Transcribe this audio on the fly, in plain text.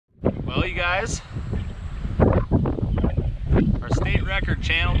Well, you guys, our state record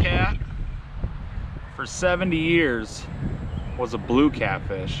channel cat for 70 years was a blue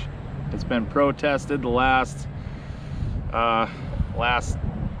catfish. It's been protested the last 5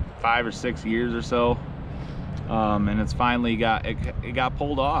 or 6 years or so, and it's finally got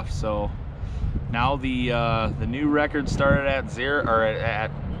pulled off. So now the new record started at at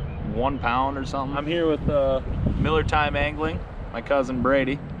 1 pound or something. I'm here with Miller Time Angling, my cousin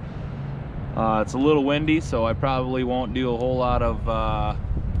Brady. It's a little windy, so I probably won't do a whole lot of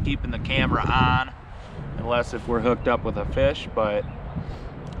keeping the camera on unless if we're hooked up with a fish, but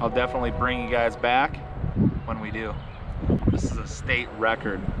I'll definitely bring you guys back when we do. This is a state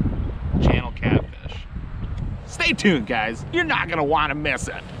record channel catfish. Stay tuned, guys. You're not gonna want to miss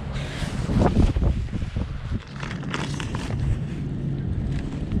it.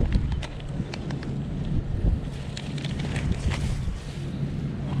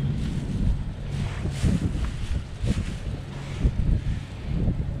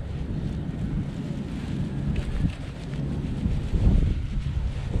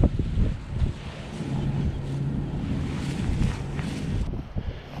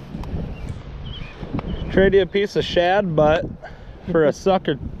 Trade you a piece of shad butt for a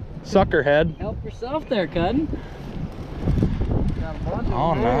sucker head. Help yourself there, cud.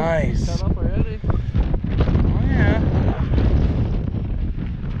 Oh, nice. Cut up already. Oh yeah.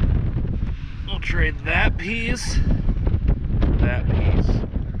 We'll trade that piece. That piece.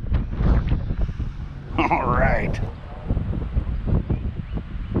 All right.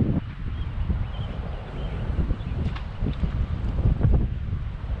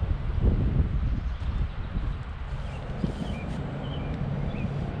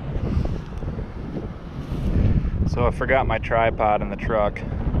 So I forgot my tripod in the truck.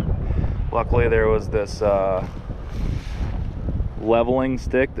 Luckily there was this leveling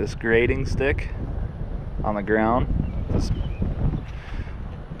stick, this grading stick on the ground,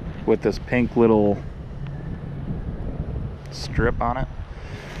 with this pink little strip on it.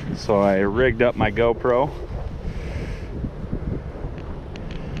 So I rigged up my GoPro.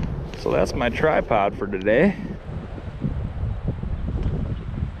 So that's my tripod for today.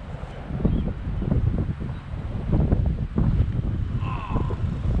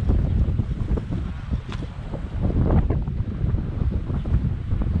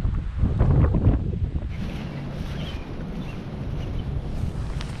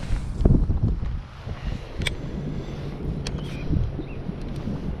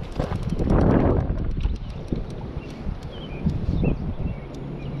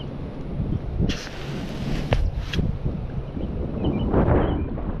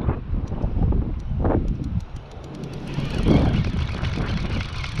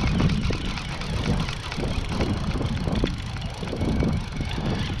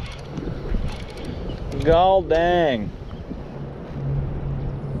 Gall dang.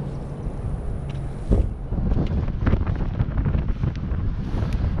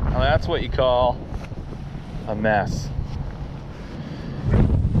 Now that's what you call a mess.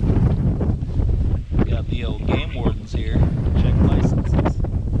 We got the old game wardens here. Check licenses.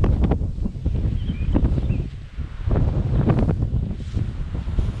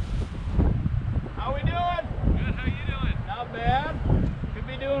 How we doing? Good, how you doing? Not bad. Could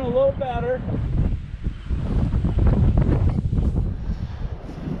be doing a little better.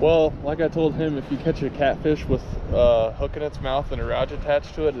 Well, like I told him, if you catch a catfish with a hook in its mouth and a rod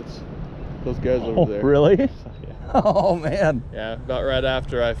attached to it, it's those guys over there. Really? Yeah. Oh man. Yeah, about right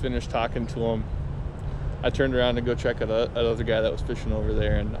after I finished talking to him, I turned around to go check out another guy that was fishing over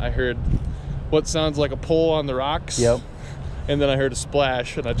there, and I heard what sounds like a pole on the rocks. Yep. And then I heard a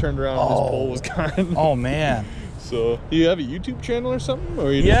splash, and I turned around and his pole was gone. Oh man. So, do you have a YouTube channel or something?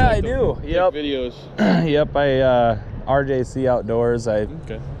 Or you Yeah, just I do. make Yep. videos? Yep, I RJC Outdoors. I've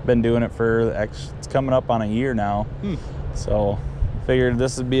Okay. been doing it for it's coming up on a year now. So figured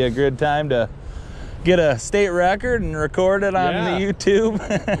this would be a good time to get a state record and record it on the YouTube.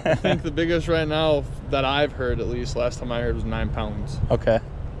 I think the biggest right now that I've heard, at least last time I heard, was 9 pounds. Okay.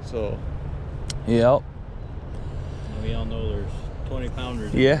 So Yep. We all know there's 20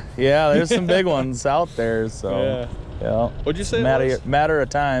 pounders. Yeah, there's some big ones out there. So yeah. What'd you say? Matter of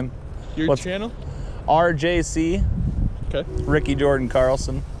time. Your channel? RJC. Okay. Ricky Jordan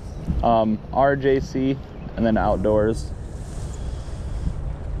Carlson. RJC and then Outdoors.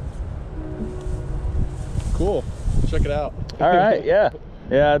 Cool. Check it out. All right. Yeah.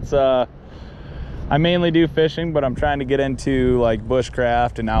 It's I mainly do fishing, but I'm trying to get into like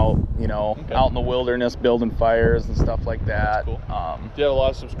bushcraft and out, out in the wilderness building fires and stuff like that. That's cool. Do you have a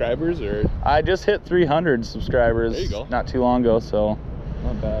lot of subscribers, or? I just hit 300 subscribers There you go. not too long ago, so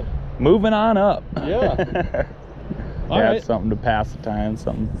Not bad. Moving on up. Yeah. All Yeah, right. it's something to pass the time,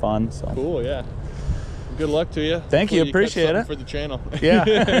 something fun. So Cool, yeah. Good luck to you. Thank you, Hopefully appreciate catch it. something for the channel. yeah,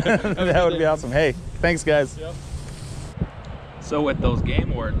 that would be awesome. Hey, thanks guys. Yep. So with those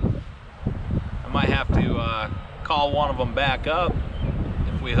game wardens, I might have to call one of them back up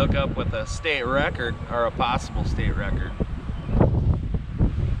if we hook up with a state record or a possible state record.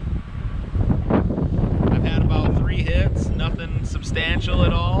 I've had about 3 hits, nothing substantial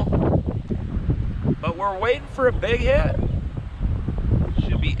at all, but we're waiting for a big hit.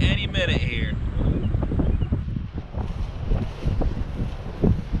 Should be any minute here.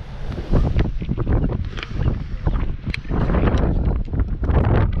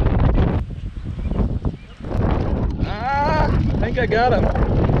 I think I got him.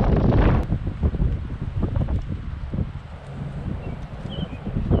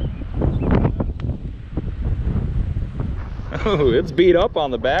 Oh, it's beat up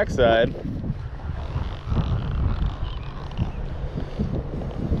on the backside.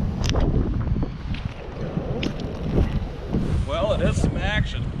 Well, it is some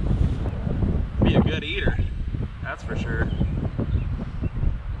action. Be a good eater, that's for sure.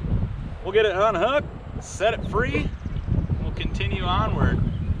 We'll get it unhooked, set it free. We'll continue onward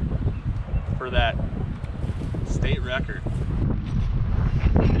for that state record.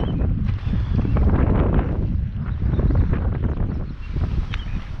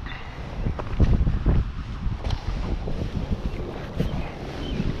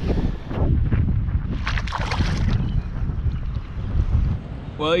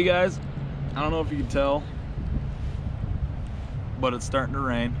 Well, you guys, I don't know if you can tell, but it's starting to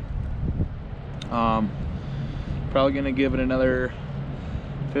rain. Probably gonna give it another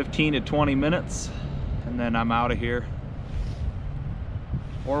 15 to 20 minutes and then I'm out of here.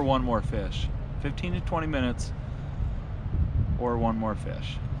 Or one more fish. 15 to 20 minutes or one more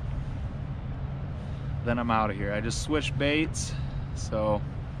fish. Then I'm out of here. I just switched baits, so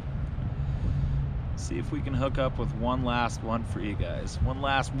see if we can hook up with one last one for you guys. One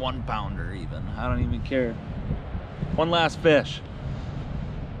last 1-pounder even. I don't even care. One last fish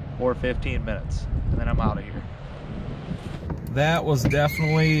or 15 minutes and then I'm out of here. That was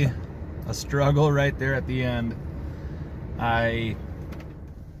definitely a struggle right there at the end. I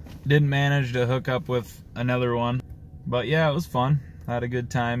didn't manage to hook up with another one, but yeah, it was fun. I had a good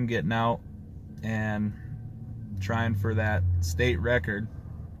time getting out and trying for that state record.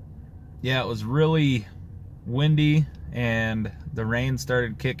 Yeah, it was really windy and the rain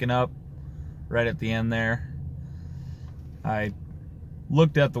started kicking up right at the end there. I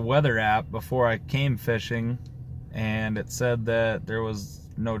looked at the weather app before I came fishing and it said that there was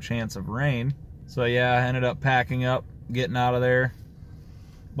no chance of rain. So yeah, I ended up packing up, getting out of there.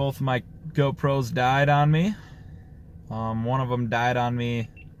 Both of my GoPros died on me. One of them died on me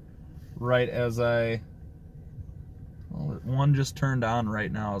right as well, one just turned on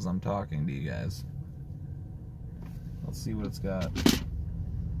right now as I'm talking to you guys. Let's see what it's got.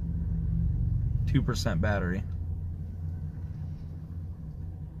 2% battery.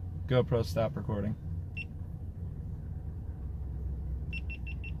 GoPro, stop recording.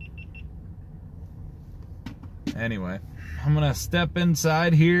 Anyway, I'm gonna step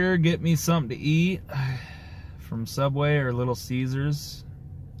inside here, get me something to eat from Subway or Little Caesars.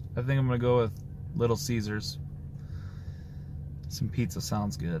 I think I'm gonna go with Little Caesars. Some pizza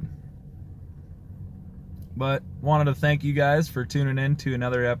sounds good. But wanted to thank you guys for tuning in to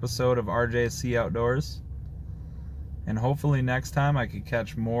another episode of RJC Outdoors. And hopefully next time I could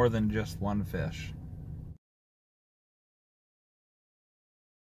catch more than just one fish.